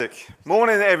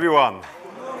Morning, everyone.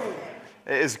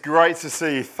 It is great to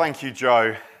see you. Thank you,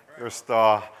 Joe. You're a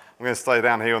star. I'm going to stay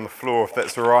down here on the floor if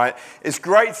that's all right. It's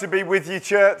great to be with you,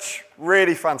 church.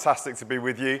 Really fantastic to be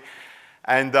with you.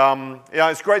 And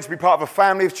it's great to be part of a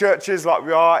family of churches like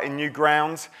we are in New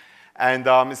Ground. And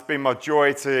it's been my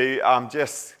joy to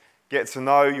just get to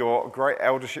know your great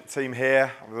eldership team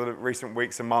here over the recent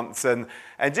weeks and months, and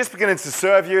just beginning to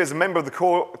serve you as a member of the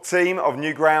core team of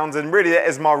New Ground. And really, that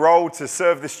is my role, to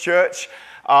serve this church.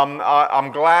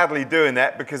 I'm gladly doing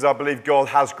that because I believe God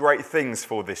has great things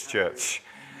for this church.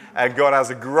 And God has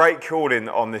a great calling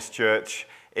on this church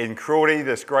in Crawley,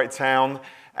 this great town.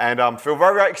 And I feel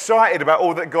very, very excited about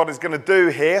all that God is going to do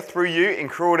here through you in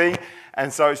Crawley.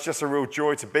 And so it's just a real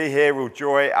joy to be here, real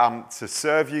joy to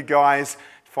serve you guys,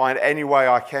 find any way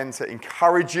I can to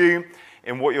encourage you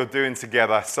in what you're doing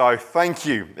together. So thank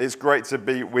you. It's great to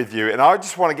be with you. And I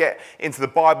just want to get into the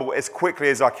Bible as quickly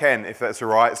as I can, if that's all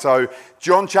right. So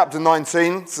John chapter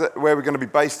 19 is where we're going to be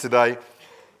based today.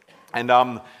 And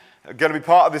I'm going to be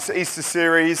part of this Easter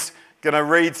series. Going to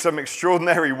read some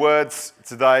extraordinary words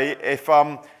today.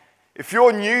 If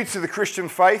you're new to the Christian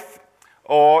faith,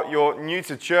 or you're new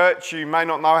to church, you may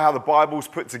not know how the Bible's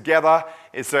put together.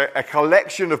 It's a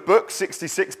collection of books,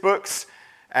 66 books,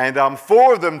 and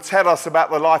 4 of them tell us about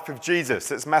the life of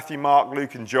Jesus. It's Matthew, Mark,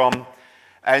 Luke, and John.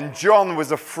 And John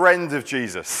was a friend of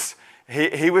Jesus.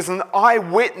 He was an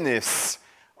eyewitness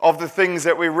of the things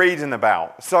that we're reading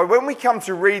about. So when we come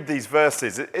to read these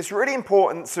verses, it's really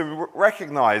important to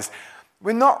recognize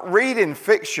we're not reading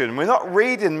fiction, we're not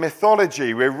reading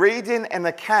mythology, we're reading an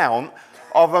account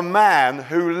of a man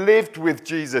who lived with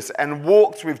Jesus and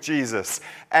walked with Jesus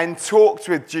and talked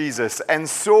with Jesus and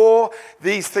saw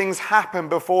these things happen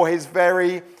before his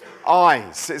very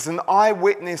eyes. It's an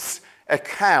eyewitness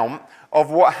account of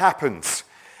what happens.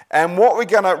 And what we're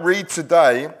going to read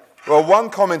today, well, one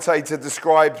commentator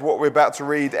described what we're about to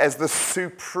read as the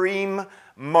supreme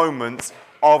moment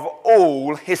of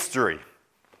all history.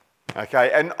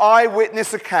 Okay, an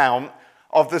eyewitness account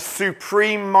of the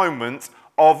supreme moment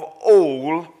of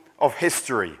all of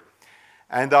history.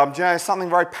 And there's something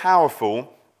very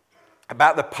powerful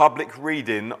about the public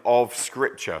reading of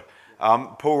Scripture.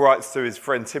 Paul writes to his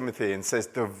friend Timothy and says,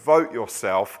 devote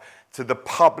yourself to the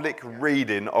public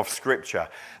reading of Scripture.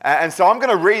 And so I'm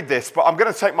going to read this, but I'm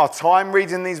going to take my time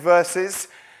reading these verses.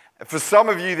 For some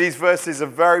of you, these verses are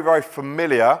very, very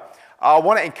familiar. I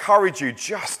want to encourage you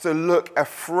just to look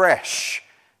afresh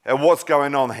at what's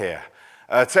going on here.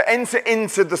 To enter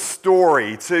into the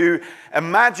story, to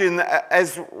imagine,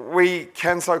 as we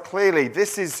can so clearly,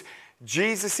 this is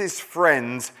Jesus'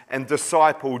 friend and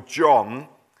disciple John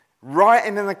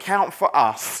writing an account for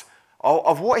us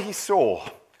of what he saw,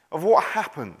 of what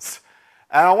happens.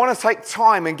 And I want to take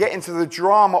time and get into the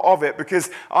drama of it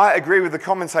because I agree with the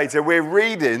commentator. We're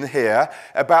reading here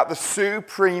about the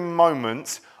supreme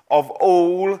moment of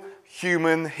all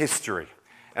human history.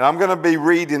 And I'm going to be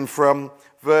reading from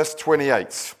verse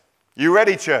 28. You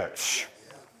ready, church?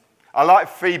 I like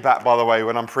feedback, by the way,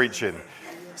 when I'm preaching.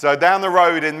 So down the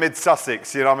road in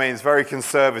mid-Sussex, you know what I mean, it's very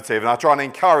conservative, and I try and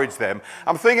encourage them.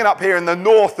 I'm thinking up here in the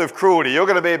north of Crawley, you're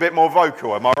going to be a bit more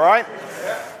vocal, am I right?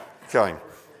 Okay,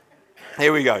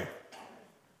 here we go.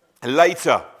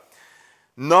 Later,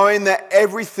 knowing that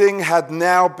everything had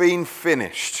now been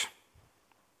finished,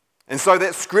 and so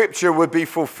that Scripture would be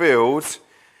fulfilled,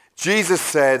 Jesus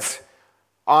said,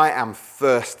 I am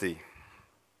thirsty.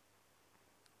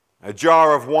 A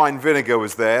jar of wine vinegar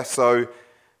was there, so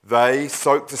they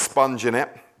soaked a sponge in it.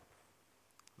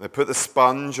 They put the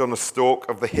sponge on a stalk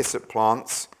of the hyssop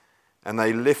plants, and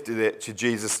they lifted it to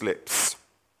Jesus' lips.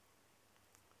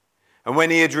 And when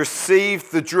he had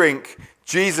received the drink,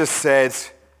 Jesus said,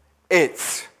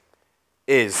 it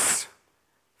is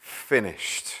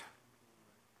finished.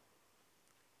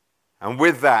 And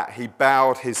with that, he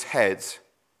bowed his head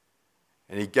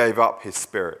and he gave up his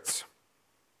spirit.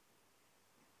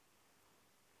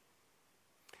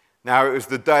 Now it was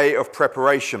the day of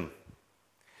preparation.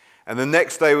 And the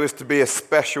next day was to be a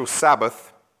special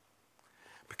Sabbath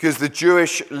because the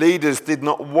Jewish leaders did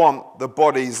not want the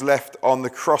bodies left on the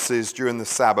crosses during the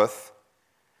Sabbath.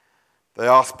 They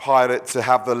asked Pilate to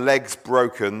have the legs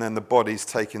broken and the bodies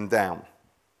taken down.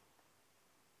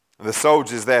 And the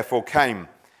soldiers therefore came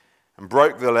and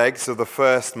broke the legs of the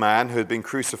first man who had been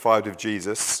crucified with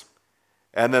Jesus,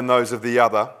 and then those of the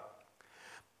other.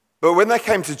 But when they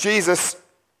came to Jesus,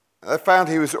 they found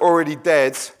he was already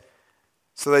dead,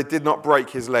 so they did not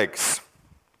break his legs.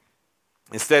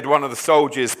 Instead, one of the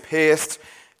soldiers pierced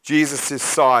Jesus'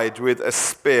 side with a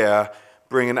spear,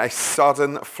 bringing a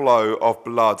sudden flow of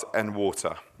blood and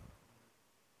water.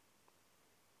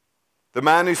 The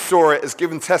man who saw it has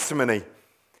given testimony,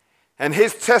 and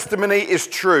his testimony is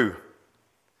true.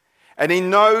 And he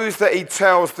knows that he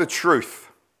tells the truth,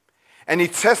 and he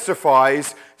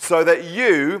testifies so that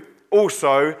you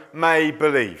also may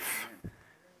believe.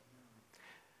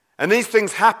 And these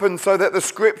things happen so that the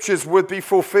scriptures would be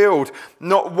fulfilled.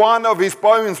 Not one of his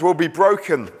bones will be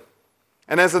broken.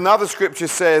 And as another scripture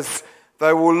says,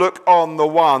 they will look on the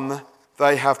one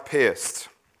they have pierced.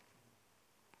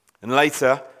 And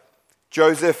later,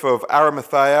 Joseph of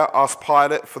Arimathea asked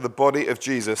Pilate for the body of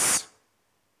Jesus.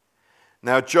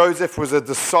 Now Joseph was a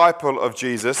disciple of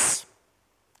Jesus,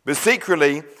 but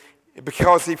secretly,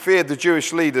 because he feared the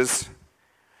Jewish leaders,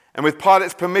 and with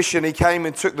Pilate's permission, he came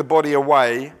and took the body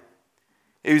away.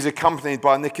 He was accompanied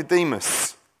by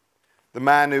Nicodemus, the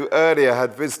man who earlier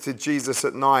had visited Jesus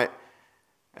at night.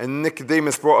 And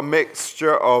Nicodemus brought a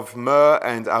mixture of myrrh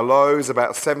and aloes,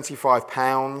 about 75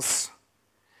 pounds.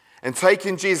 And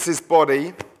taking Jesus'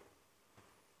 body,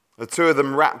 the two of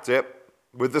them wrapped it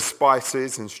with the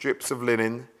spices and strips of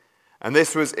linen. And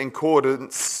this was in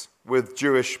accordance with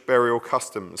Jewish burial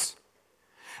customs.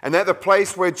 And at the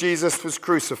place where Jesus was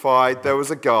crucified, there was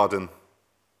a garden.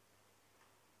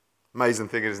 Amazing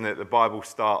thing, isn't it? The Bible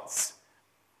starts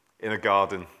in a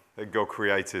garden that God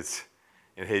created.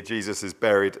 And here Jesus is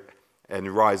buried and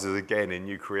rises again in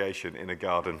new creation in a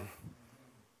garden.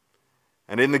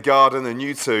 And in the garden, a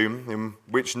new tomb in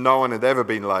which no one had ever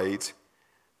been laid,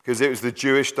 because it was the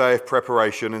Jewish day of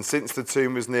preparation. And since the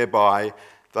tomb was nearby,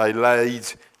 they laid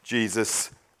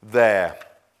Jesus there.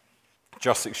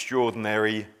 Just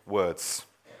extraordinary words.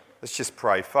 Let's just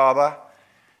pray. Father,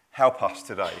 help us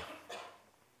today.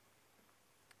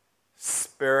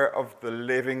 Spirit of the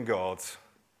living God,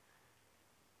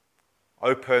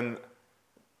 open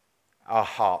our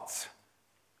hearts,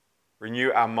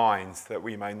 renew our minds that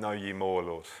we may know you more,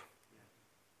 Lord.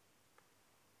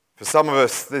 For some of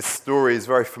us, this story is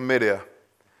very familiar.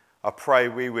 I pray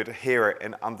we would hear it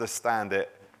and understand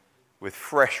it with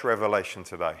fresh revelation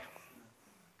today.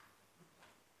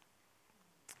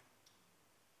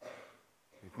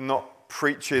 Not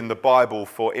preaching the Bible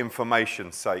for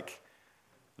information's sake.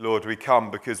 Lord, we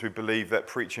come because we believe that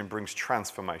preaching brings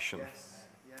transformation. Yes.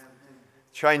 Yeah.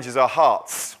 Changes our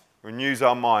hearts, renews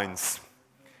our minds.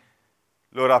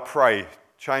 Lord, I pray,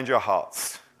 change our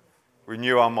hearts,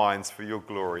 renew our minds for your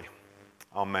glory.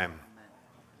 Amen.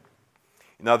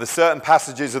 You know, there's certain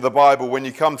passages of the Bible when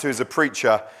you come to as a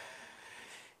preacher,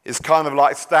 it's kind of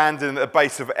like standing at the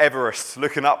base of Everest,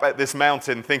 looking up at this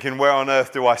mountain, thinking, where on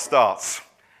earth do I start?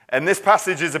 And this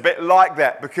passage is a bit like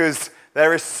that because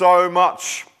there is so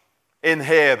much in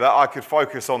here that I could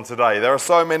focus on today. There are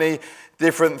so many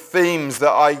different themes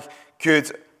that I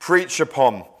could preach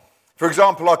upon. For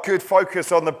example, I could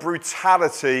focus on the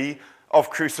brutality of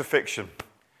crucifixion,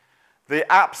 the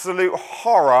absolute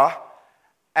horror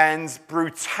and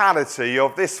brutality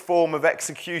of this form of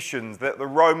execution that the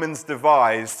Romans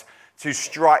devised to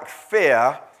strike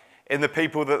fear in the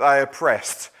people that they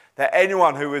oppressed. That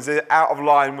anyone who was out of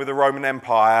line with the Roman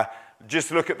Empire,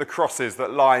 just look at the crosses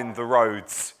that lined the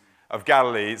roads of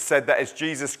Galilee. It said that as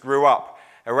Jesus grew up,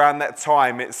 around that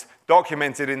time, it's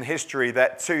documented in history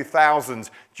that 2,000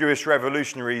 Jewish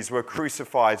revolutionaries were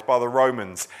crucified by the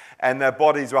Romans, and their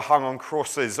bodies were hung on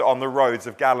crosses on the roads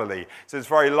of Galilee. So it's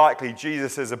very likely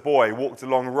Jesus, as a boy, walked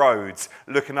along roads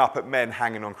looking up at men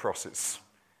hanging on crosses.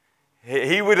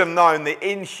 He would have known the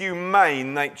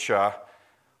inhumane nature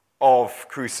of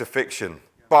crucifixion.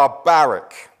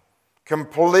 Barbaric.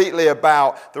 Completely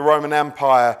about the Roman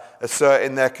Empire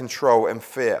asserting their control and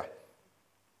fear.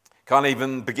 Can't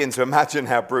even begin to imagine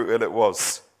how brutal it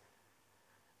was.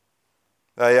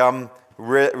 We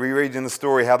read in the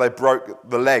story how they broke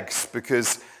the legs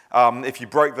because if you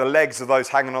broke the legs of those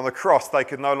hanging on the cross, they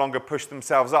could no longer push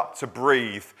themselves up to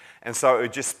breathe, and so it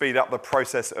would just speed up the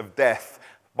process of death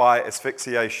by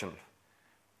asphyxiation.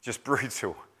 Just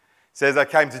brutal. It says they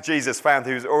came to Jesus, found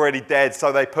he was already dead,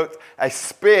 so they put a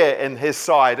spear in his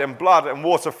side, and blood and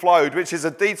water flowed, which is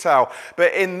a detail.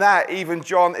 But in that, even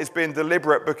John is being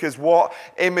deliberate, because what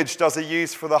image does he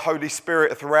use for the Holy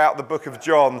Spirit throughout the book of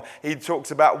John? He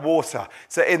talks about water.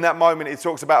 So in that moment, he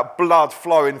talks about blood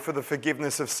flowing for the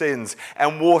forgiveness of sins,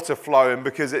 and water flowing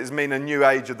because it means a new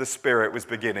age of the Spirit was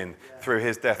beginning through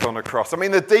his death on the cross. I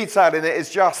mean, the detail in it is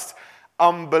just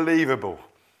unbelievable.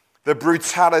 The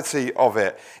brutality of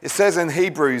it. It says in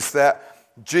Hebrews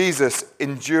that Jesus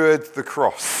endured the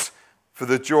cross for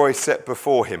the joy set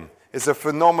before him. It's a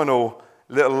phenomenal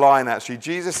little line, actually.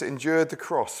 Jesus endured the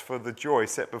cross for the joy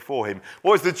set before him.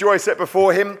 What was the joy set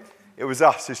before him? It was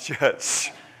us, his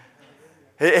church.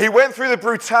 He went through the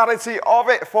brutality of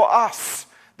it for us.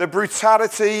 The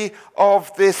brutality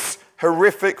of this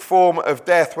horrific form of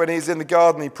death. When he's in the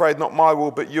garden, he prayed, not my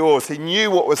will, but yours. He knew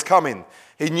what was coming.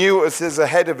 He knew what was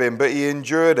ahead of him, but he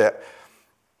endured it.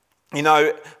 You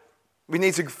know, we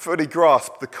need to fully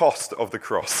grasp the cost of the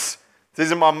cross. This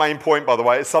isn't my main point, by the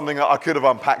way. It's something that I could have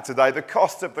unpacked today. The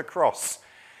cost of the cross.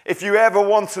 If you ever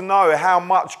want to know how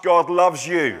much God loves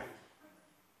you,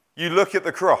 you look at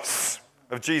the cross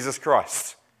of Jesus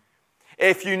Christ.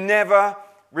 If you never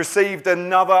received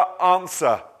another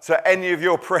answer to any of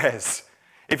your prayers,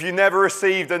 if you never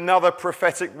received another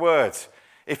prophetic word,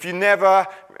 if you never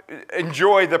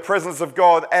enjoyed the presence of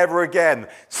God ever again,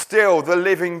 still the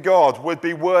living God would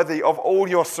be worthy of all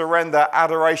your surrender,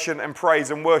 adoration and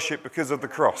praise and worship because of the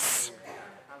cross,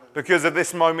 because of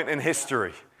this moment in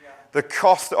history. The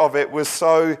cost of it was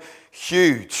so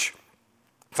huge.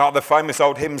 It's like the famous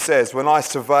old hymn says, when I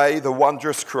survey the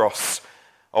wondrous cross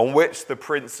on which the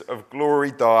Prince of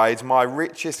Glory died, my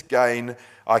richest gain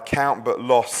I count but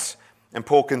loss and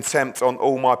pour contempt on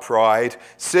all my pride.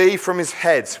 See from his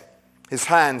head, his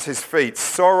hands, his feet,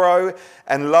 sorrow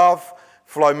and love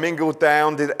flow mingled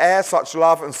down. Did e'er such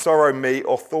love and sorrow meet,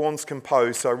 or thorns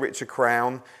compose so rich a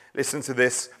crown? Listen to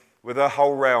this, with a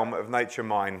whole realm of nature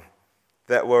mine,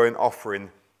 that were an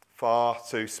offering far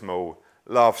too small.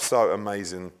 Love so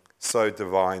amazing, so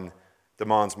divine,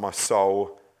 demands my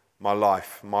soul, my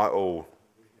life, my all.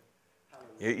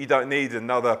 You don't need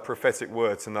another prophetic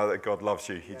word to know that God loves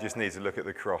you. You just need to look at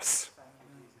the cross.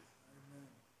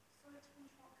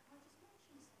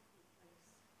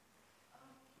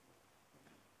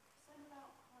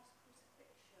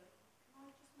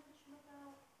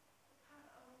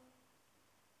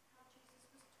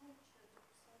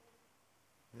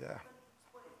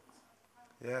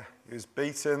 Yeah, he was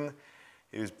beaten,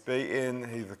 he was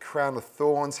the crown of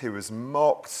thorns, he was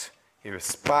mocked, he was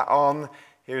spat on.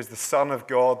 Here is the Son of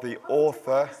God, the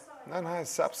author. No,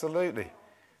 it's absolutely.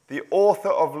 The author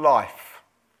of life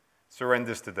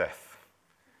surrenders to death.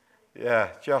 Yeah,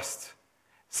 just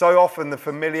so often the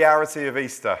familiarity of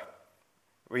Easter,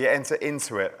 we enter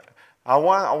into it. I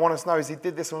want us to know is he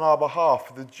did this on our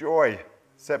behalf, the joy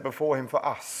set before him for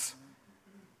us.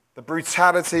 The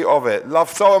brutality of it, love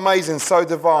so amazing, so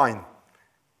divine,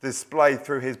 displayed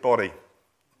through his body.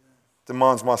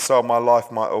 Demands my soul, my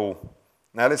life, my all.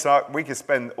 Now listen, we could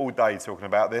spend all day talking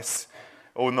about this,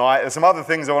 all night. There's some other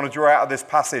things I want to draw out of this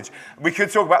passage. We could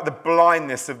talk about the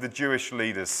blindness of the Jewish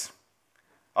leaders.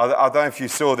 I don't know if you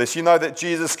saw this. You know that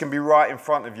Jesus can be right in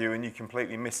front of you and you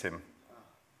completely miss him. It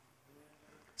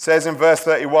says in verse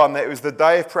 31 that it was the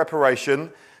day of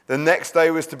preparation. The next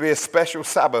day was to be a special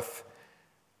Sabbath.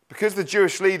 Because the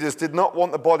Jewish leaders did not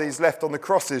want the bodies left on the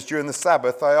crosses during the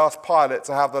Sabbath, they asked Pilate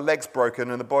to have the legs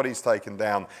broken and the bodies taken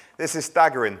down. This is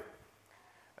staggering.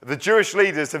 The Jewish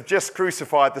leaders have just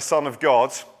crucified the Son of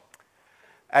God,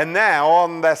 and now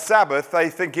on their Sabbath they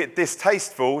think it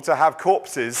distasteful to have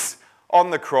corpses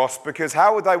on the cross, because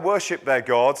how would they worship their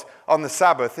God on the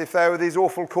Sabbath if there were these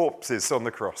awful corpses on the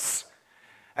cross?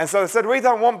 And so they said, we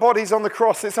don't want bodies on the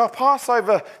cross. It's our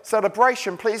Passover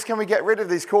celebration. Please can we get rid of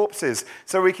these corpses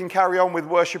so we can carry on with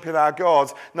worshipping our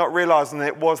God, not realizing that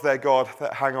it was their God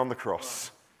that hung on the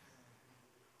cross.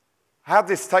 How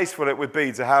distasteful it would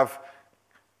be to have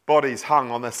bodies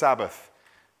hung on the Sabbath,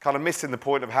 kind of missing the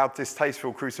point of how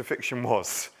distasteful crucifixion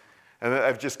was, and that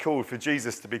they've just called for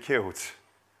Jesus to be killed.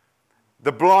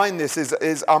 The blindness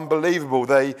is unbelievable.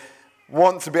 They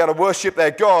want to be able to worship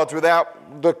their God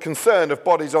without the concern of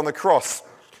bodies on the cross.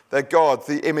 Their God,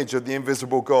 the image of the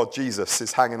invisible God, Jesus,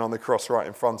 is hanging on the cross right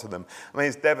in front of them. I mean,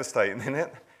 it's devastating, isn't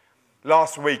it?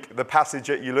 Last week, the passage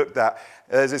that you looked at,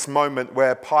 there's this moment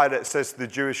where Pilate says to the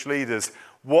Jewish leaders,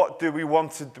 what do you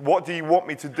want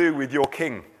me to do with your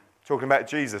king? Talking about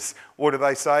Jesus. What do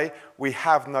they say? We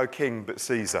have no king but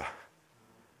Caesar.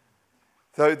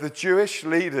 So the Jewish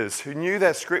leaders who knew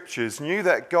their scriptures, knew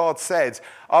that God said,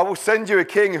 I will send you a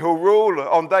king who will rule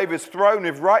on David's throne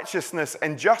with righteousness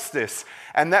and justice.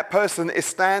 And that person is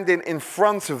standing in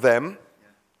front of them.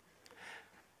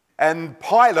 And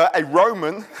Pilate, a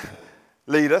Roman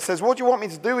leader, says, what do you want me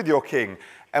to do with your king?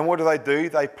 And what do?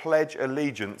 They pledge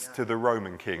allegiance to the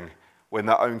Roman king when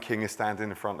their own king is standing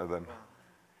in front of them.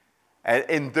 And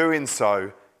in doing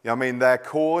so, their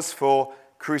cause for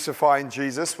crucifying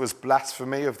Jesus was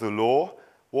blasphemy of the law.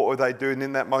 What were they doing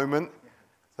in that moment?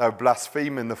 They were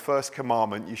blaspheming the first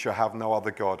commandment, you shall have no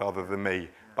other God other than me,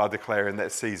 by declaring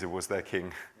that Caesar was their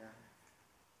king.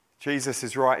 Jesus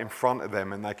is right in front of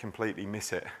them and they completely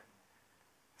miss it.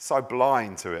 So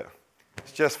blind to it.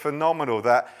 It's just phenomenal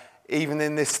that even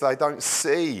in this they don't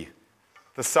see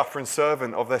the suffering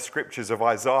servant of their scriptures of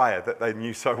Isaiah that they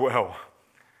knew so well.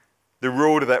 The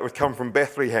ruler that would come from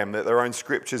Bethlehem that their own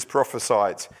scriptures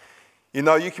prophesied. You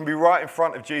know, you can be right in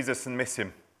front of Jesus and miss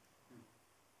him.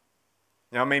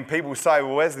 You know, I mean, people say,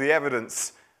 well, where's the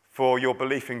evidence for your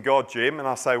belief in God, Jim? And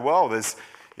I say, well, there's,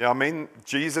 you know, I mean,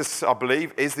 Jesus, I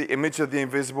believe, is the image of the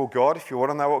invisible God. If you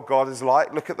want to know what God is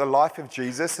like, look at the life of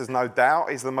Jesus. There's no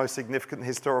doubt he's the most significant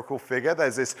historical figure.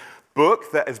 There's this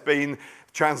book that has been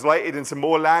translated into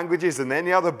more languages than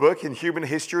any other book in human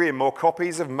history, and more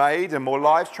copies have made and more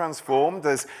lives transformed.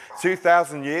 There's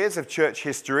 2,000 years of church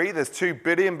history. There's 2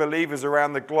 billion believers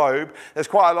around the globe. There's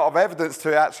quite a lot of evidence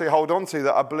to actually hold on to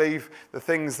that I believe the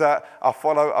things that I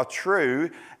follow are true,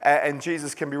 and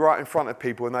Jesus can be right in front of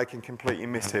people and they can completely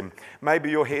miss him. Maybe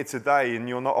you're here today and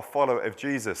you're not a follower of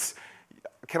Jesus.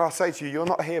 Can I say to you, you're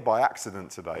not here by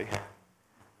accident today.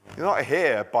 You're not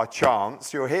here by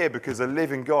chance. You're here because a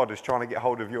living God is trying to get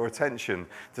hold of your attention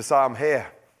to say, I'm here.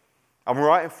 I'm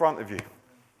right in front of you.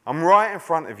 I'm right in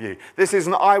front of you. This is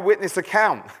an eyewitness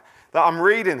account that I'm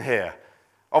reading here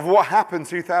of what happened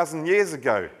 2,000 years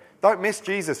ago. Don't miss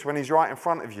Jesus when he's right in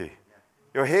front of you.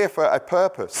 You're here for a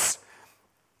purpose.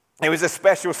 It was a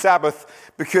special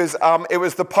Sabbath because it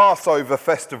was the Passover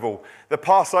festival. The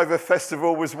Passover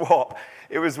festival was what?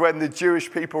 It was when the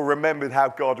Jewish people remembered how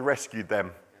God rescued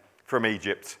them from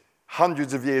Egypt,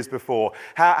 hundreds of years before.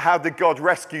 How did God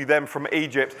rescue them from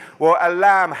Egypt? Well, a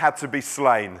lamb had to be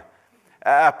slain.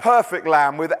 A perfect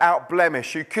lamb without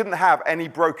blemish. You couldn't have any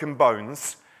broken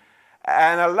bones.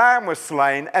 And a lamb was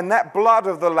slain, and that blood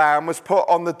of the lamb was put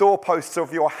on the doorposts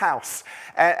of your house.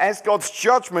 And as God's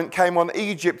judgment came on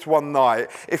Egypt one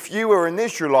night, if you were an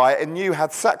Israelite and you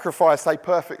had sacrificed a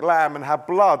perfect lamb and had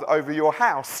blood over your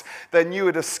house, then you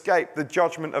would escape the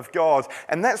judgment of God.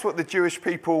 And that's what the Jewish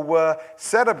people were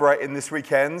celebrating this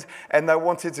weekend, and they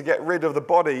wanted to get rid of the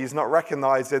bodies, not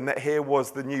recognizing that here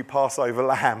was the new Passover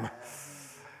lamb.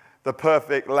 The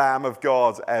perfect Lamb of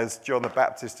God, as John the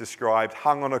Baptist described,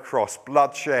 hung on a cross,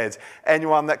 blood shed.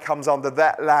 Anyone that comes under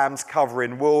that lamb's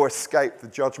covering will escape the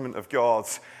judgment of God.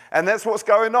 And that's what's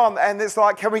going on. And it's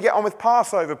like, can we get on with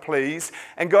Passover, please?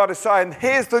 And God is saying,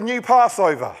 here's the new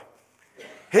Passover.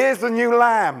 Here's the new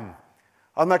lamb.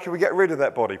 Oh no, can we get rid of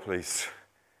that body, please?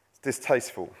 It's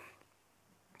distasteful.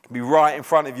 It can be right in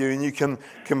front of you and you can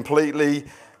completely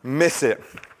miss it.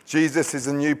 Jesus is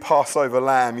a new Passover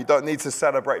lamb. You don't need to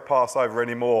celebrate Passover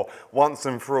anymore, once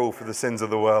and for all, for the sins of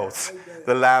the world.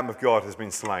 The Lamb of God has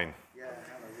been slain.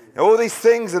 All these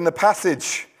things in the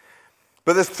passage,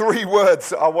 but there's 3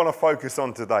 words I want to focus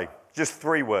on today. Just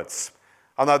 3 words.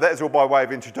 I know that is all by way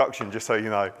of introduction, just so you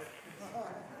know.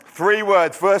 3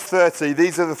 words, verse 30,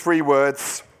 these are the 3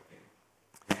 words.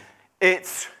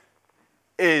 It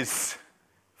is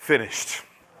finished.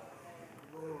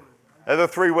 They're the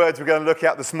 3 words we're going to look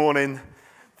at this morning.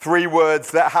 3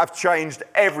 words that have changed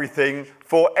everything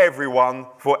for everyone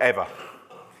forever.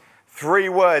 3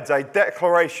 words, a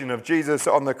declaration of Jesus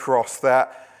on the cross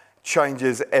that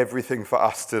changes everything for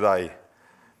us today.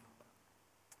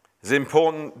 There's an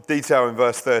important detail in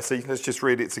verse 30. Let's just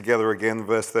read it together again,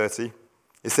 verse 30.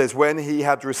 It says, when he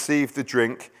had received the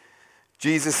drink,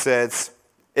 Jesus said,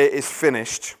 it is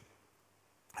finished.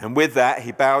 And with that,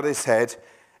 he bowed his head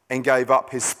and gave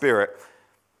up his spirit.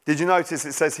 Did you notice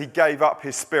it says he gave up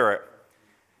his spirit?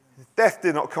 Death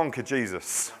did not conquer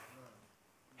Jesus.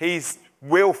 He's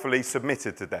willfully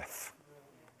submitted to death.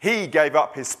 He gave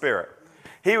up his spirit.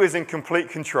 He was in complete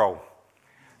control.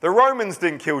 The Romans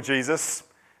didn't kill Jesus.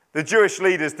 The Jewish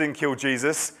leaders didn't kill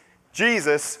Jesus.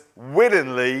 Jesus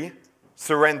willingly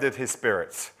surrendered his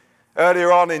spirit.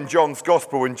 Earlier on in John's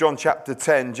Gospel, in John chapter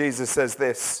 10, Jesus says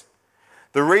this,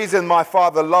 the reason my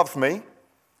Father loves me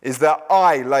is that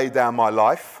I lay down my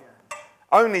life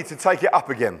only to take it up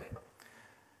again.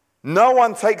 No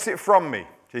one takes it from me.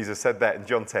 Jesus said that in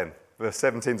John 10, verse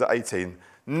 17 to 18.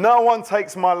 No one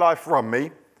takes my life from me,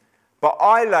 but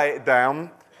I lay it down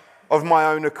of my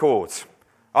own accord.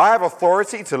 I have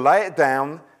authority to lay it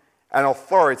down and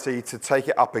authority to take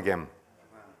it up again.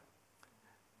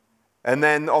 And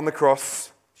then on the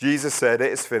cross, Jesus said,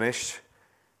 it is finished.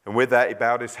 And with that, he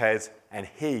bowed his head and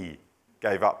he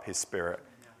gave up his spirit.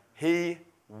 He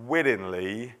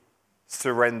willingly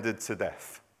surrendered to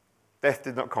death. Death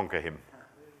did not conquer him.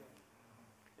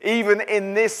 Even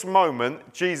in this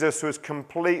moment, Jesus was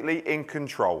completely in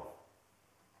control,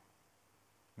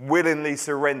 willingly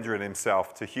surrendering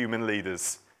himself to human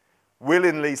leaders,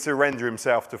 willingly surrender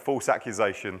himself to false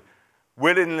accusation,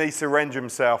 willingly surrender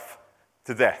himself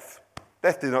to death.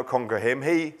 Death did not conquer him.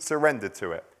 He surrendered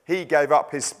to it. He gave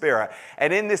up his spirit.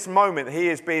 And in this moment, he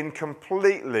is being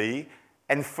completely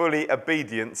and fully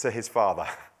obedient to his Father.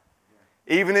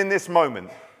 Even in this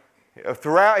moment,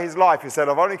 throughout his life, he said,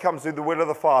 I've only come to do the will of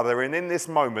the Father. And in this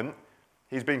moment,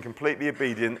 he's been completely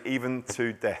obedient even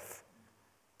to death.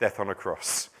 death on a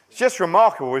cross. It's just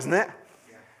remarkable, isn't it?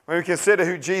 When we consider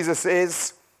who Jesus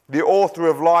is, the author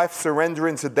of life,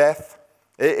 surrendering to death,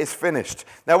 it is finished.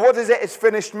 Now, what does "it is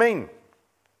finished" mean?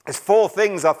 There's 4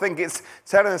 things I think it's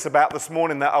telling us about this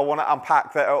morning that I want to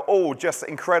unpack that are all just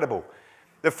incredible.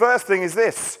 The first thing is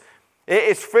this. It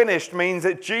is finished means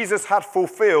that Jesus had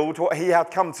fulfilled what he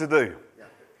had come to do.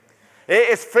 It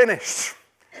is finished.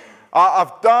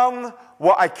 I've done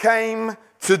what I came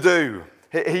to do.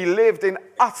 He lived in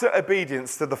utter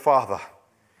obedience to the Father.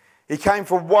 He came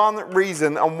for one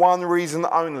reason and one reason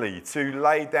only, to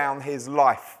lay down his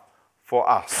life for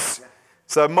us.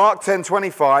 So Mark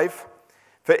 10:25,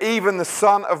 for even the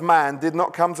Son of Man did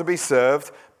not come to be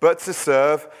served, but to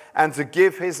serve and to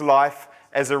give his life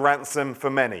as a ransom for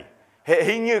many.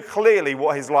 He knew clearly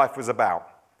what his life was about.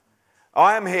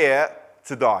 I am here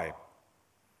to die.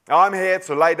 I'm here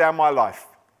to lay down my life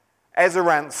as a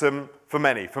ransom for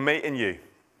many, for me and you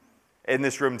in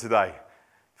this room today.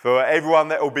 For everyone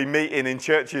that will be meeting in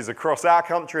churches across our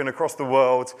country and across the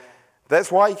world.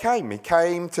 That's why he came. He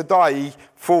came to die. He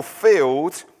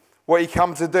fulfilled what he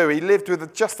came to do. He lived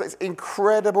with just this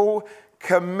incredible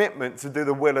commitment to do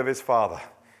the will of his Father,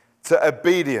 to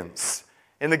obedience.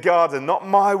 In the garden, not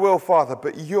my will, Father,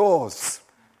 but yours.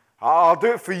 I'll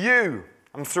do it for you.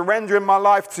 I'm surrendering my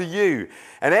life to you.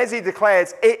 And as he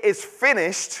declares, it is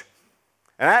finished,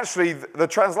 and actually the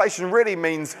translation really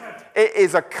means it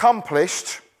is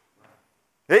accomplished.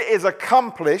 It is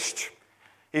accomplished.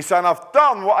 He's saying, I've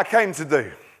done what I came to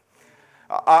do.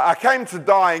 I came to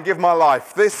die and give my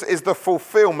life. This is the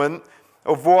fulfillment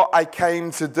of what I came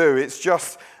to do. It's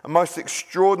just a most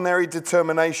extraordinary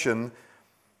determination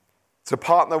to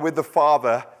partner with the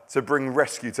Father to bring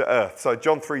rescue to earth. So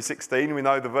John 3:16, we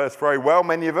know the verse very well,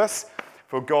 many of us.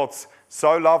 For God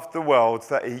so loved the world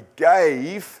that he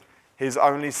gave his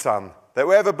only Son, that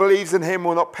whoever believes in him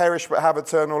will not perish but have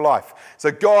eternal life.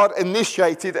 So God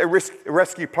initiated a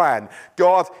rescue plan.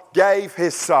 God gave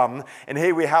his Son, and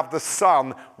here we have the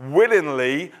Son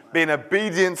willingly being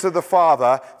obedient to the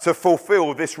Father to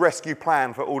fulfill this rescue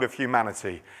plan for all of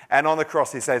humanity. And on the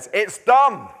cross he says, it's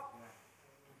done.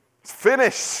 It's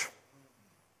finished.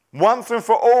 Once and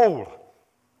for all.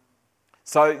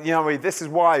 So, this is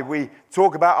why we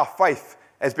talk about our faith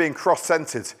as being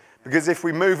cross-centered. Because if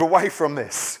we move away from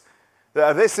this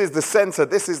is the center,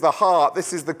 this is the heart,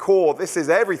 this is the core, this is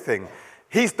everything.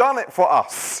 He's done it for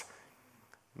us.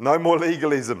 No more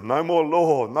legalism, no more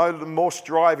law, no more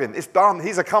striving. It's done.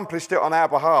 He's accomplished it on our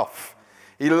behalf.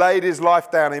 He laid his life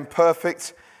down in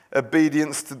perfect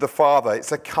obedience to the Father.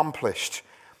 It's accomplished.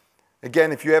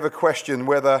 Again, if you ever question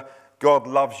whether God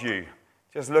loves you,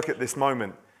 just look at this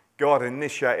moment. God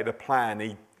initiated a plan.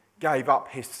 He gave up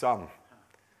his Son.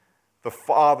 The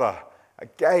Father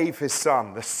gave his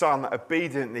Son. The Son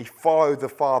obediently followed the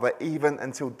Father even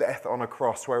until death on a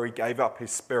cross, where he gave up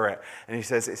his Spirit. And he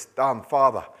says, it's done,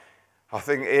 Father. I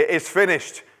think it's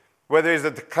finished. Whether it's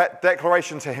a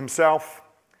declaration to himself,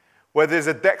 whether it's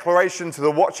a declaration to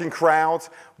the watching crowd,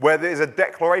 whether it's a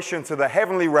declaration to the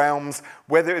heavenly realms,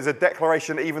 whether it's a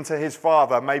declaration even to his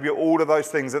Father, maybe all of those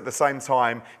things at the same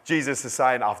time, Jesus is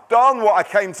saying, I've done what I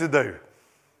came to do.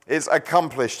 It's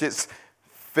accomplished. It's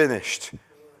finished.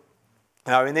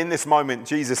 Now, and in this moment,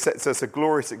 Jesus sets us a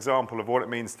glorious example of what it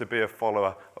means to be a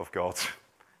follower of God.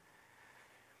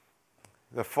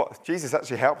 Jesus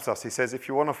actually helps us. He says, if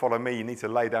you want to follow me, you need to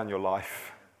lay down your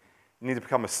life. You need to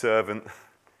become a servant.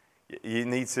 You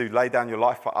need to lay down your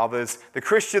life for others. The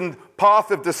Christian path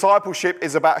of discipleship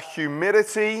is about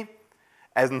humility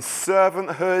and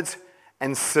servanthood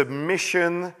and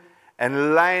submission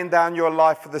and laying down your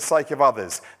life for the sake of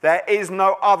others. There is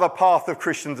no other path of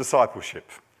Christian discipleship.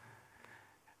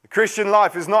 The Christian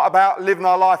life is not about living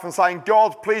our life and saying,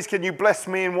 God, please can you bless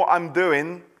me in what I'm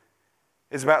doing.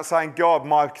 It's about saying, God,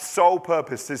 my sole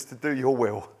purpose is to do your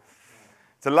will.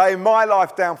 To lay my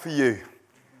life down for you.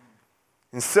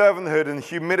 In servanthood and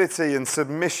humility and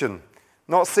submission.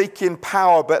 Not seeking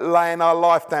power, but laying our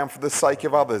life down for the sake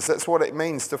of others. That's what it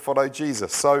means to follow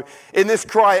Jesus. So in this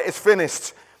cry, it's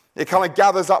finished. It kind of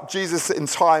gathers up Jesus'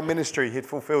 entire ministry. He'd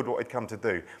fulfilled what he'd come to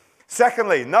do.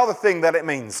 Secondly, another thing that it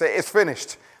means, it's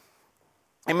finished.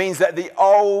 It means that the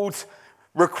old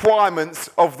requirements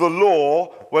of the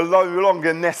law were no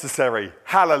longer necessary.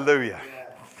 Hallelujah.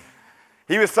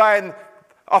 He was saying,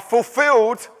 I've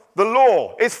fulfilled the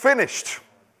law. It's finished.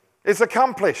 It's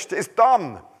accomplished. It's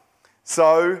done.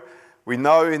 So we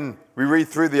read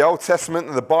through the Old Testament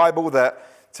and the Bible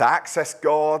that to access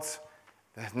God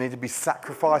There needed to be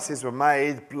sacrifices were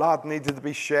made, blood needed to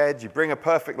be shed. You bring a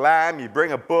perfect lamb, you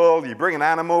bring a bull, you bring an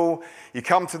animal, you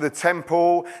come to the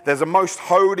temple. There's a most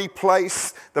holy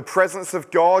place, the presence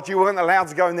of God. You weren't allowed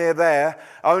to go near there.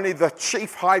 Only the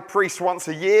chief high priest once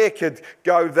a year could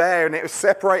go there, and it was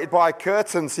separated by a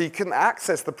curtain, so you couldn't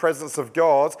access the presence of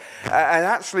God. And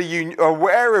actually, you are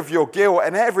aware of your guilt,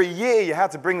 and every year you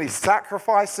had to bring these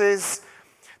sacrifices.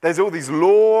 There's all these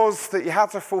laws that you had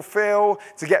to fulfill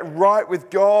to get right with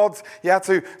God. You had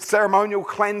to ceremonial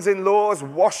cleansing laws,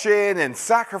 washing and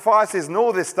sacrifices and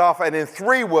all this stuff. And in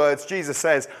 3 words, Jesus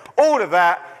says, all of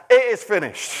that, it is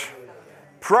finished.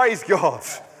 Praise God.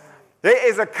 It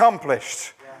is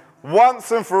accomplished. Once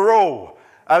and for all,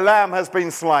 a lamb has been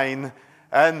slain,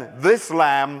 and this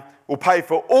lamb will pay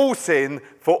for all sin,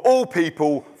 for all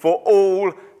people, for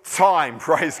all time.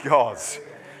 Praise God.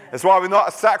 That's why we're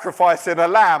not sacrificing a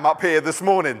lamb up here this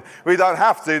morning. We don't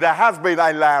have to. There has been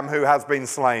a lamb who has been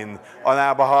slain on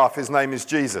our behalf. His name is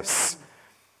Jesus.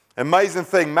 Amazing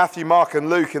thing, Matthew, Mark, and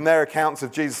Luke in their accounts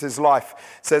of Jesus'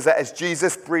 life says that as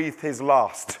Jesus breathed his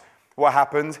last, what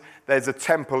happened? There's a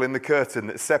temple in the curtain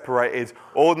that separated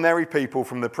ordinary people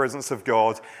from the presence of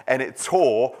God, and it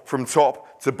tore from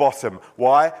top to bottom.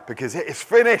 Why? Because it is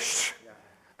finished.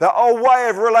 The old way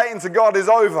of relating to God is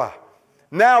over.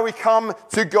 Now we come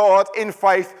to God in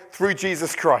faith through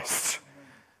Jesus Christ.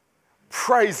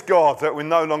 Praise God that we're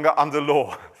no longer under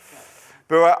law,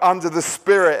 but we're under the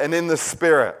Spirit and in the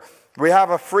Spirit. We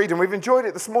have a freedom. We've enjoyed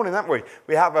it this morning, haven't we?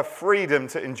 We have a freedom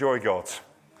to enjoy God.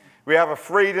 We have a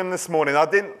freedom this morning. I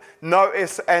didn't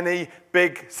notice any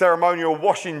big ceremonial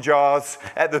washing jars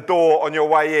at the door on your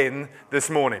way in this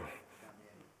morning.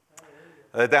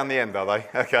 They're down the end, are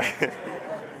they? Okay.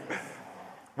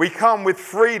 We come with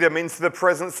freedom into the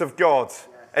presence of God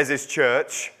as his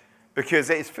church because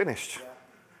it is finished.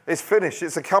 It's finished.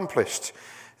 It's accomplished.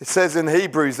 It says in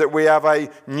Hebrews that we have a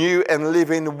new and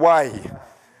living way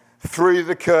through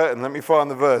the curtain. Let me find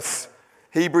the verse.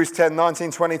 Hebrews 10,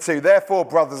 19, 22. Therefore,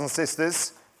 brothers and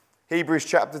sisters, Hebrews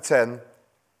chapter 10,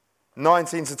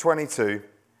 19 to 22.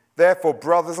 Therefore,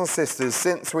 brothers and sisters,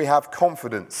 since we have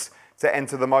confidence to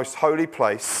enter the most holy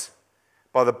place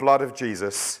by the blood of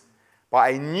Jesus,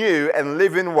 by a new and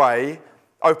living way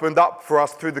opened up for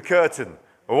us through the curtain.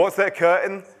 Well, what's that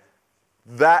curtain?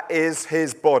 That is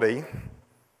his body.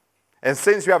 And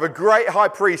since we have a great high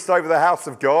priest over the house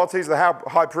of God, who's the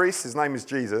high priest? His name is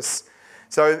Jesus.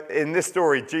 So in this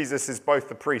story, Jesus is both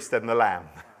the priest and the lamb.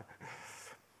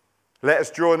 Let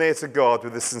us draw near to God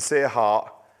with a sincere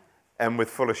heart and with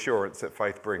full assurance that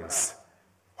faith brings.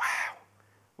 Wow.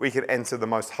 We can enter the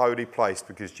most holy place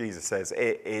because Jesus says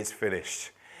it is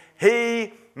finished.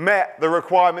 He met the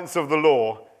requirements of the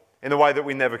law in a way that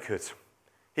we never could.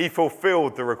 He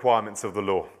fulfilled the requirements of the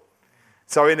law.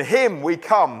 So in him we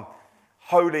come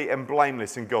holy and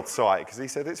blameless in God's sight because he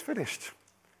said it's finished.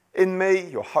 In me,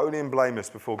 you're holy and blameless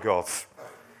before God.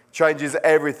 Changes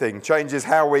everything, changes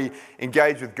how we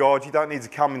engage with God. You don't need to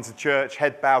come into church,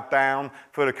 head bowed down,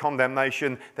 full of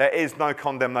condemnation. There is no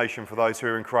condemnation for those who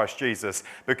are in Christ Jesus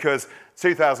because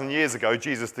 2,000 years ago,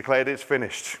 Jesus declared it's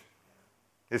finished.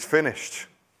 It's finished.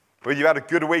 Whether you had a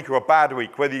good week or a bad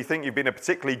week, whether you think you've been a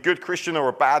particularly good Christian or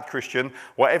a bad Christian,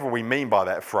 whatever we mean by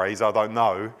that phrase, I don't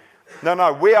know.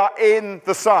 No, we are in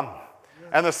the Son.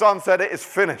 And the Son said it is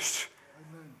finished.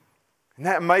 Isn't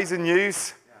that amazing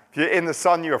news? If you're in the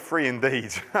Son, you are free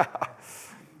indeed.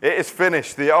 It is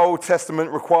finished. The Old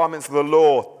Testament requirements of the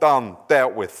law, done,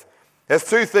 dealt with. There's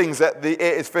 2 things that the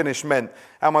it is finished meant.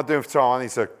 How am I doing for time? I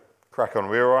need to crack on. Are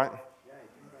we all right?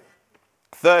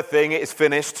 Third thing, it is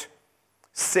finished.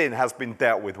 Sin has been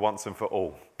dealt with once and for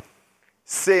all.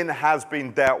 Sin has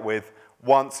been dealt with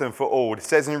once and for all. It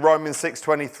says in Romans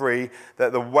 6:23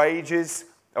 that the wages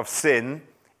of sin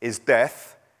is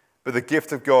death, but the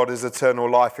gift of God is eternal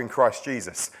life in Christ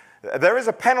Jesus. There is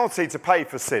a penalty to pay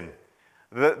for sin.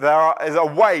 There is a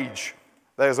wage.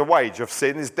 There's a wage of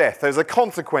sin is death. There's a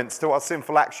consequence to our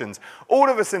sinful actions. All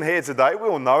of us in here today, we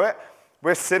all know it.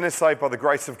 We're sinners saved by the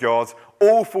grace of God.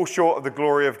 All fall short of the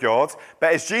glory of God.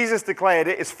 But as Jesus declared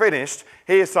it is finished,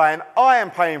 he is saying, I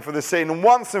am paying for the sin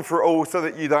once and for all so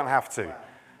that you don't have to.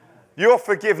 Your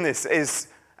forgiveness is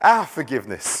our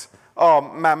forgiveness. Oh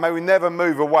man, may we never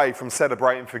move away from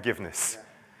celebrating forgiveness.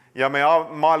 You know what I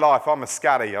mean? My life, I'm a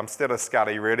scatty. I'm still a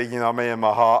scatty, really, you know what I mean, in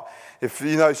my heart. If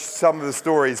you know some of the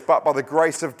stories, but by the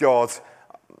grace of God,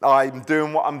 I'm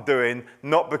doing what I'm doing,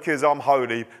 not because I'm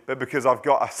holy, but because I've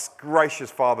got a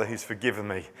gracious Father who's forgiven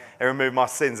me and removed my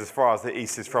sins as far as the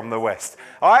east is from the west.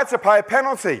 I had to pay a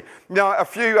penalty. You know, a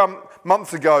few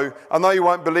months ago, I know you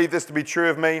won't believe this to be true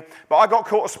of me, but I got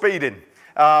caught speeding.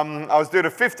 I was doing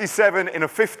a 57 in a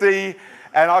 50,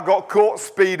 and I got caught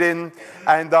speeding,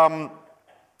 and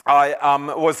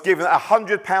I was given a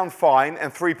 £100 fine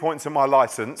and 3 points on my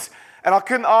licence, and I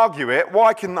couldn't argue it.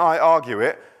 Why couldn't I argue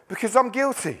it? Because I'm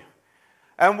guilty.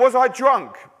 And was I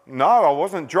drunk? No, I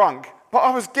wasn't drunk, but I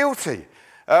was guilty.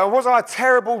 Was I a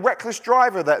terrible, reckless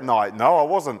driver that night? No, I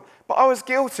wasn't, but I was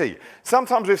guilty.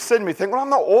 Sometimes with sin we think, well, I'm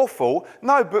not awful.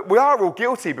 No, but we are all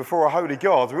guilty before a holy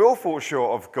God. We all fall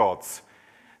short of God's.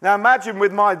 Now imagine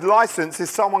with my licence, if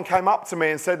someone came up to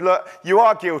me and said, look, you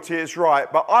are guilty, it's right,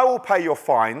 but I will pay your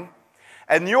fine,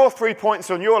 and your 3 points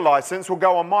on your licence will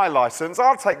go on my licence.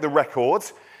 I'll take the record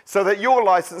so that your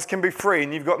licence can be free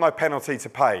and you've got no penalty to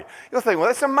pay. You'll think, well,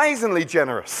 that's amazingly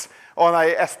generous on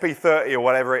a SP30 or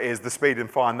whatever it is, the speeding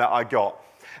fine that I got.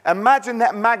 Imagine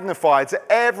that magnified to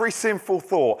every sinful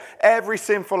thought, every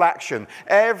sinful action,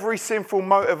 every sinful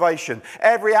motivation,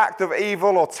 every act of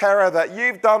evil or terror that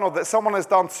you've done or that someone has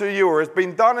done to you or has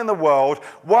been done in the world.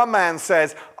 One man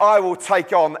says, I will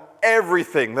take on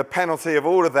everything, the penalty of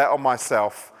all of that on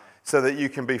myself so that you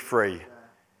can be free.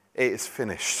 It is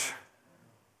finished.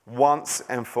 Once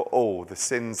and for all, the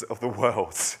sins of the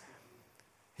world.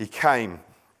 He came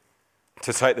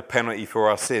to take the penalty for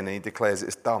our sin, and he declares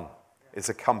it's done. It's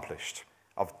accomplished.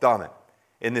 I've done it.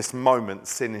 In this moment,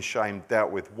 sin and shame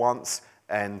dealt with once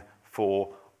and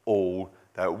for all,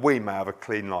 that we may have a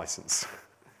clean license.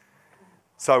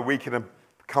 So we can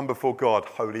come before God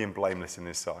holy and blameless in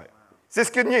his sight. Is this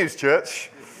good news, church?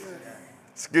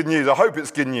 It's good news. I hope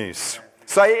it's good news.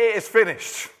 Say, it is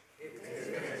finished.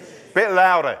 Bit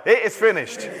louder. It is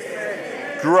finished.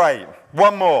 Great.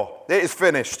 One more. It is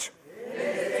finished.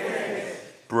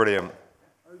 Brilliant.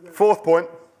 Fourth point,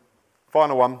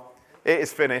 final one. It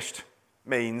is finished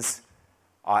means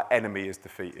our enemy is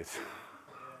defeated.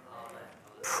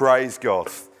 Praise God.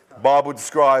 The Bible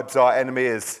describes our enemy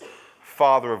as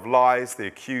father of lies, the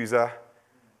accuser,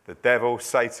 the devil,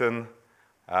 Satan,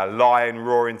 a lion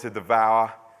roaring to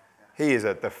devour. He is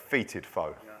a defeated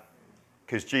foe.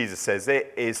 Because Jesus says,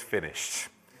 it is finished.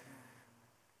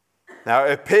 Now,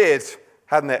 it appeared,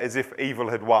 hadn't it, as if evil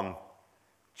had won.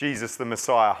 Jesus, the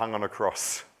Messiah, hung on a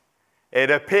cross.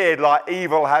 It appeared like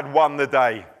evil had won the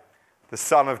day. The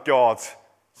Son of God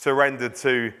surrendered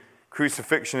to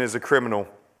crucifixion as a criminal.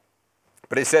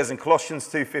 But it says in Colossians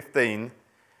 2:15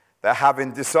 that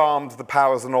having disarmed the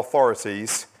powers and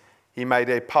authorities, he made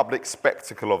a public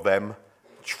spectacle of them,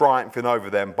 triumphing over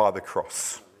them by the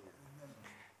cross.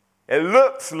 It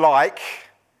looked like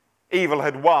evil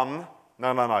had won.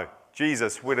 No.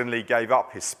 Jesus willingly gave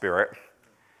up his spirit.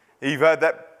 You've heard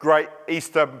that great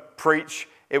Easter preach.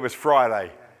 It was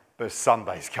Friday, but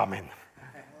Sunday's coming.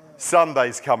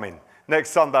 Sunday's coming. Next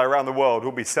Sunday around the world,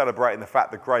 we'll be celebrating the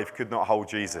fact the grave could not hold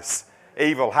Jesus.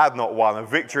 Evil had not won, and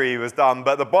victory was done.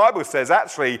 But the Bible says,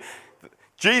 actually,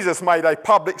 Jesus made a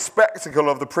public spectacle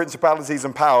of the principalities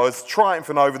and powers,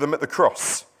 triumphing over them at the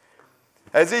cross.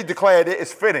 As he declared, it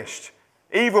is finished.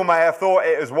 Evil may have thought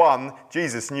it has won.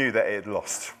 Jesus knew that it had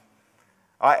lost.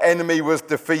 Our enemy was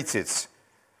defeated,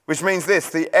 which means this: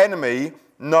 the enemy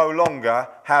no longer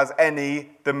has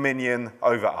any dominion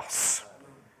over us.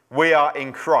 We are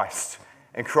in Christ,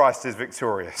 and Christ is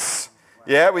victorious.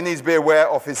 Yeah, we need to be aware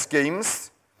of his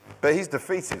schemes, but he's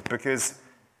defeated because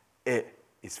it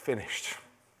is finished.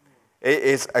 It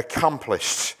is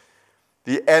accomplished.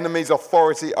 The enemy's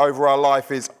authority over our life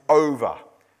is over.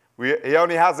 He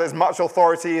only has as much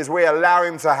authority as we allow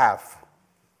him to have.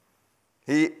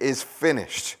 He is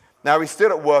finished. Now, he's still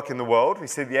at work in the world. We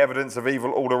see the evidence of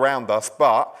evil all around us,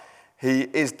 but he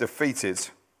is defeated.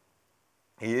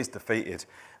 He is defeated.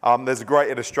 There's a great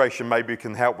illustration, maybe you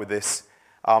can help with this.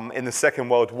 In the Second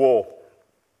World War,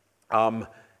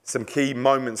 some key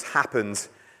moments happened.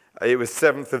 It was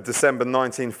 7th of December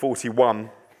 1941,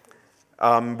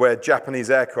 where Japanese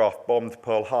aircraft bombed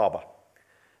Pearl Harbor.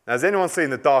 Now, has anyone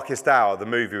seen The Darkest Hour, the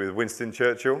movie with Winston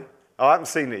Churchill? I haven't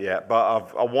seen it yet,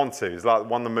 but I want to. It's like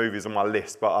one of the movies on my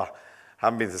list, but I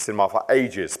haven't been to the cinema for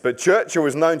ages. But Churchill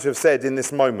was known to have said in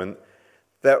this moment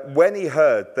that when he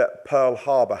heard that Pearl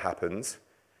Harbor happened,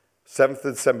 7th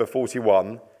of December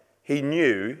 41, he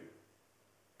knew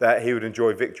that he would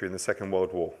enjoy victory in the Second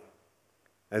World War.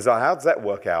 And he's like, how does that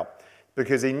work out?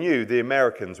 Because he knew the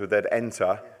Americans would then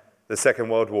enter the Second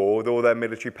World War with all their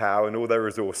military power and all their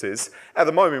resources. At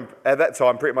that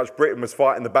time, pretty much Britain was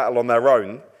fighting the battle on their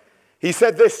own. He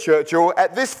said this, Churchill: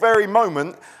 at this very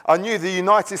moment, I knew the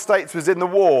United States was in the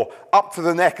war, up to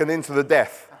the neck and into the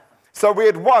death. So we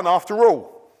had won after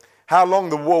all. How long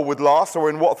the war would last or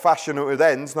in what fashion it would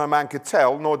end, no man could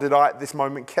tell, nor did I at this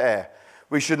moment care.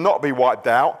 We should not be wiped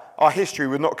out. Our history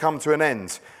would not come to an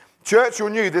end. Churchill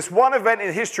knew this one event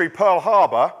in history, Pearl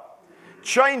Harbor,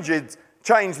 changed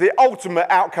change the ultimate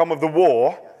outcome of the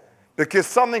war because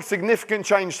something significant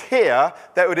changed here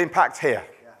that would impact here.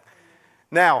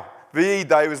 Now, VE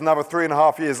Day was another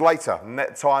 3.5 years later. In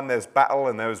that time, there's battle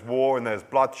and there was war and there was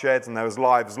bloodshed and there was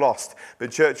lives lost.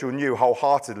 But Churchill knew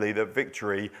wholeheartedly that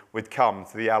victory would come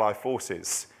to the Allied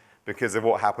forces because of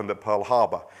what happened at Pearl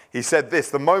Harbor. He said this,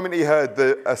 the moment he heard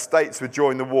the States would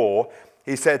join the war,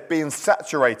 he said, being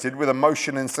saturated with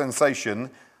emotion and sensation,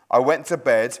 I went to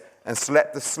bed and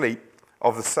slept the sleep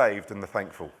of the saved and the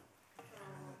thankful.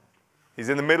 He's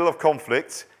in the middle of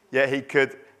conflict, yet he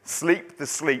could sleep the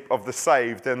sleep of the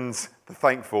saved and the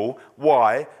thankful.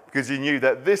 Why? Because he knew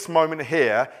that this moment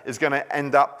here is going to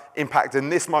end up impacting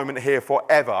this moment here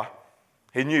forever.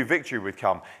 He knew victory would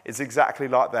come. It's exactly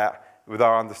like that with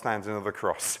our understanding of the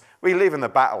cross. We live in the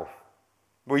battle.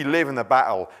 We live in the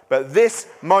battle. But this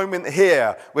moment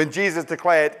here, when Jesus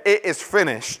declared, it is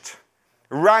finished,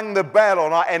 rang the bell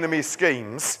on our enemy's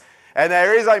schemes. And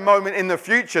there is a moment in the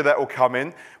future that will come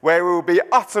in where we will be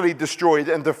utterly destroyed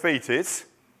and defeated.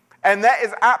 And that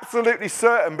is absolutely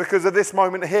certain because of this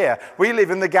moment here. We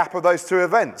live in the gap of those two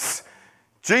events.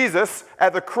 Jesus,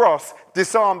 at the cross,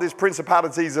 disarmed his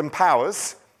principalities and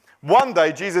powers. One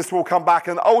day, Jesus will come back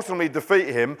and ultimately defeat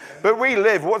him. But we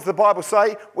live, what does the Bible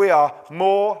say? We are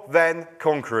more than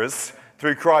conquerors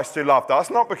through Christ who loved us.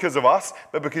 Not because of us,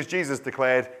 but because Jesus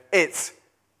declared, it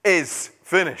is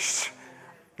finished.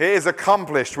 It is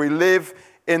accomplished. We live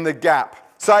in the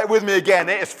gap. Say it with me again.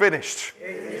 It is finished. It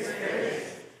is finished.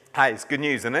 Hey, it's good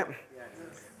news, isn't it?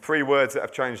 Yes. 3 words that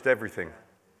have changed everything.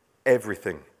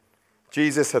 Everything.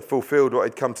 Jesus had fulfilled what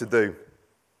he'd come to do.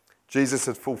 Jesus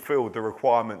had fulfilled the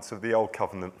requirements of the old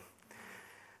covenant.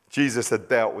 Jesus had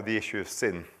dealt with the issue of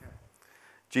sin.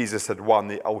 Jesus had won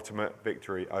the ultimate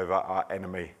victory over our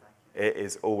enemy. It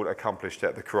is all accomplished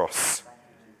at the cross.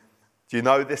 Do you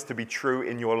know this to be true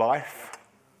in your life?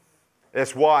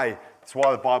 That's why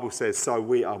the Bible says, so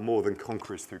we are more than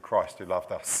conquerors through Christ who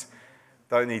loved us.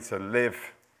 Don't need to live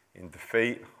in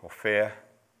defeat or fear.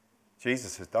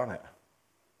 Jesus has done it.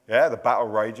 Yeah, the battle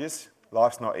rages.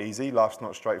 Life's not easy. Life's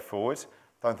not straightforward.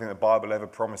 Don't think the Bible ever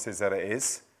promises that it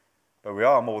is. But we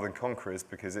are more than conquerors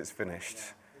because it's finished.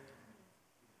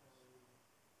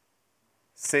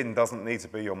 Sin doesn't need to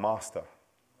be your master.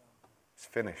 It's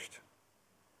finished.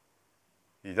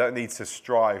 You don't need to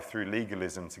strive through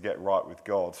legalism to get right with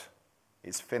God.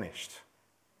 It's finished.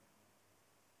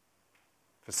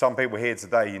 For some people here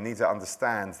today, you need to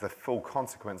understand the full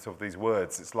consequence of these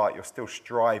words. It's like you're still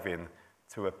striving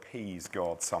to appease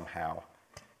God somehow.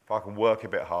 If I can work a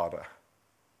bit harder,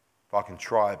 if I can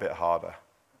try a bit harder,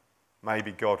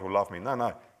 maybe God will love me.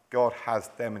 No. God has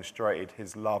demonstrated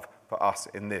his love for us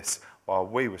in this. While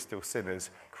we were still sinners,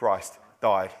 Christ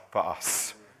died for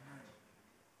us.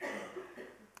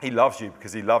 He loves you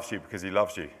because he loves you because he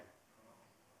loves you.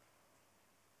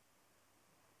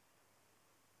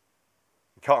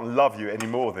 He can't love you any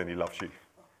more than he loves you.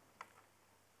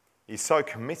 He's so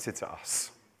committed to us.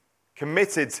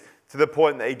 Committed to the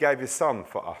point that he gave his son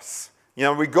for us. You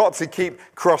know, we've got to keep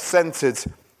cross-centered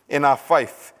in our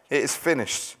faith. It is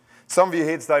finished. Some of you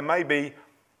here today, maybe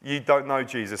you don't know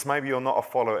Jesus. Maybe you're not a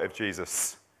follower of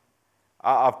Jesus.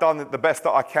 I've done the best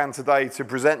that I can today to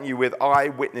present you with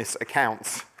eyewitness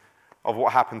accounts of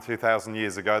what happened 2,000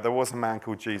 years ago. There was a man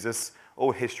called Jesus.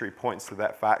 All history points to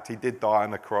that fact. He did die on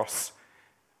the cross.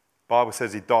 The Bible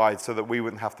says he died so that we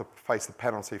wouldn't have to face the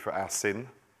penalty for our sin,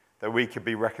 that we could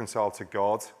be reconciled to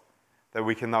God, that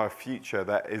we can know a future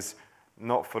that is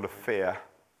not full of fear,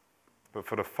 but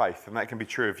full of faith. And that can be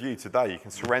true of you today. You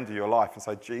can surrender your life and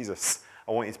say, Jesus,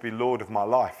 I want you to be Lord of my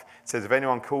life. It says, if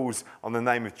anyone calls on the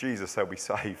name of Jesus, they'll be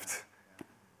saved.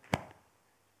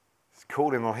 It's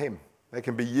calling on him. That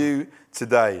can be you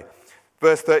today.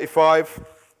 Verse 35,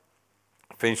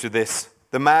 finish with this.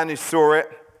 The man who saw it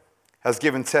has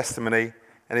given testimony,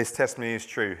 and his testimony is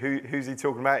true. Who's he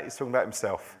talking about? He's talking about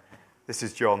himself. This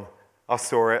is John. I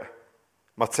saw it.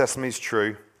 My testimony is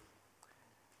true.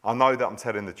 I know that I'm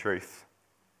telling the truth.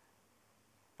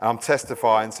 And I'm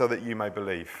testifying so that you may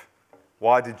believe.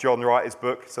 Why did John write his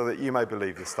book? So that you may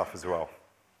believe this stuff as well.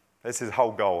 That's his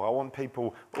whole goal. I want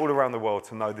people all around the world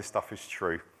to know this stuff is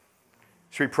true.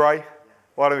 Should we pray?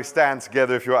 Why don't we stand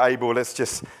together if you're able? Let's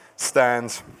just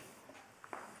stand.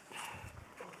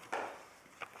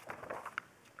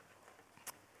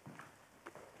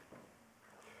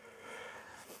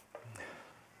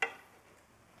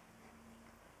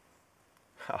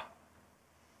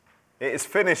 It is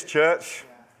finished, church.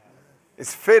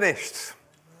 It's finished.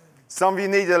 Some of you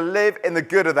need to live in the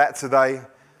good of that today.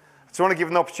 I just want to give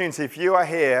an opportunity. If you are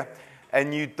here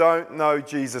and you don't know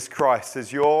Jesus Christ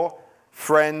as your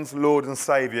friend, Lord and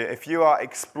Saviour, if you are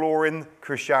exploring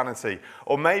Christianity,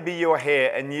 or maybe you're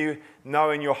here and you know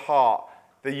in your heart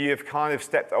that you have kind of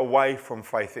stepped away from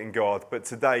faith in God, but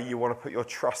today you want to put your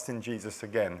trust in Jesus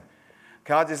again,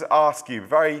 can I just ask you,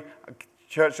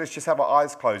 church, let's just have our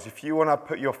eyes closed. If you want to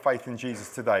put your faith in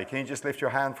Jesus today, can you just lift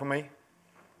your hand for me?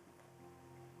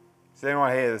 Is there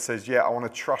anyone here that says, yeah, I want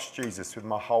to trust Jesus with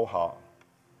my whole heart?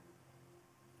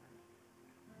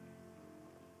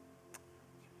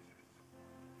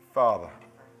 Father.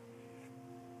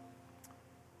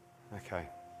 Okay.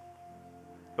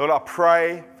 Lord, I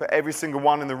pray for every single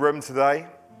one in the room today.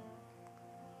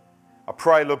 I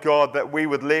pray, Lord God, that we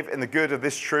would live in the good of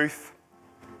this truth,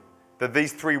 that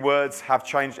these 3 words have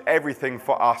changed everything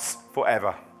for us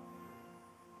forever.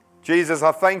 Jesus,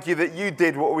 I thank you that you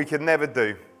did what we could never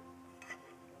do.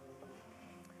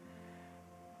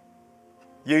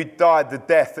 You died the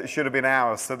death that should have been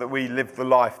ours so that we live the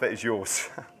life that is yours.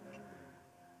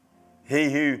 He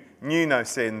who knew no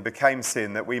sin became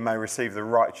sin that we may receive the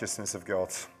righteousness of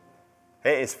God.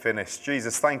 It is finished.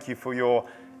 Jesus, thank you for your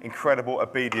incredible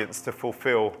obedience to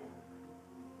fulfill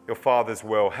your Father's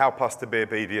will. Help us to be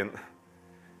obedient,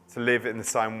 to live in the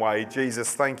same way.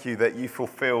 Jesus, thank you that you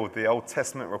fulfilled the Old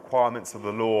Testament requirements of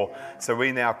the law, so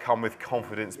we now come with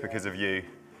confidence because of you.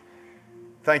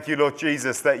 Thank you, Lord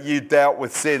Jesus, that you dealt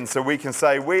with sin, so we can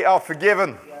say we are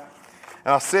forgiven.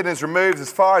 And our sin is removed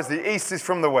as far as the east is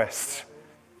from the west.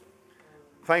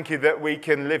 Thank you that we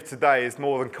can live today as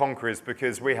more than conquerors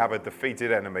because we have a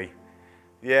defeated enemy.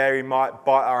 Yeah, he might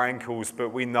bite our ankles, but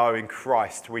we know in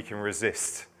Christ we can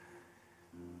resist.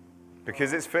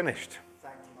 Because it's finished.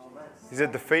 He's a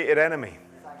defeated enemy.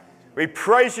 We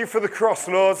praise you for the cross,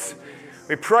 Lord.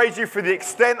 We praise you for the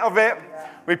extent of it.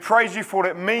 We praise you for what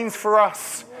it means for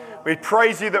us. We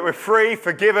praise you that we're free,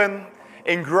 forgiven,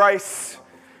 in grace.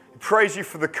 Praise you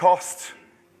for the cost.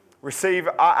 Receive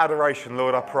our adoration,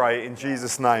 Lord, I pray, in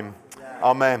Jesus' name.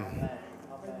 Amen.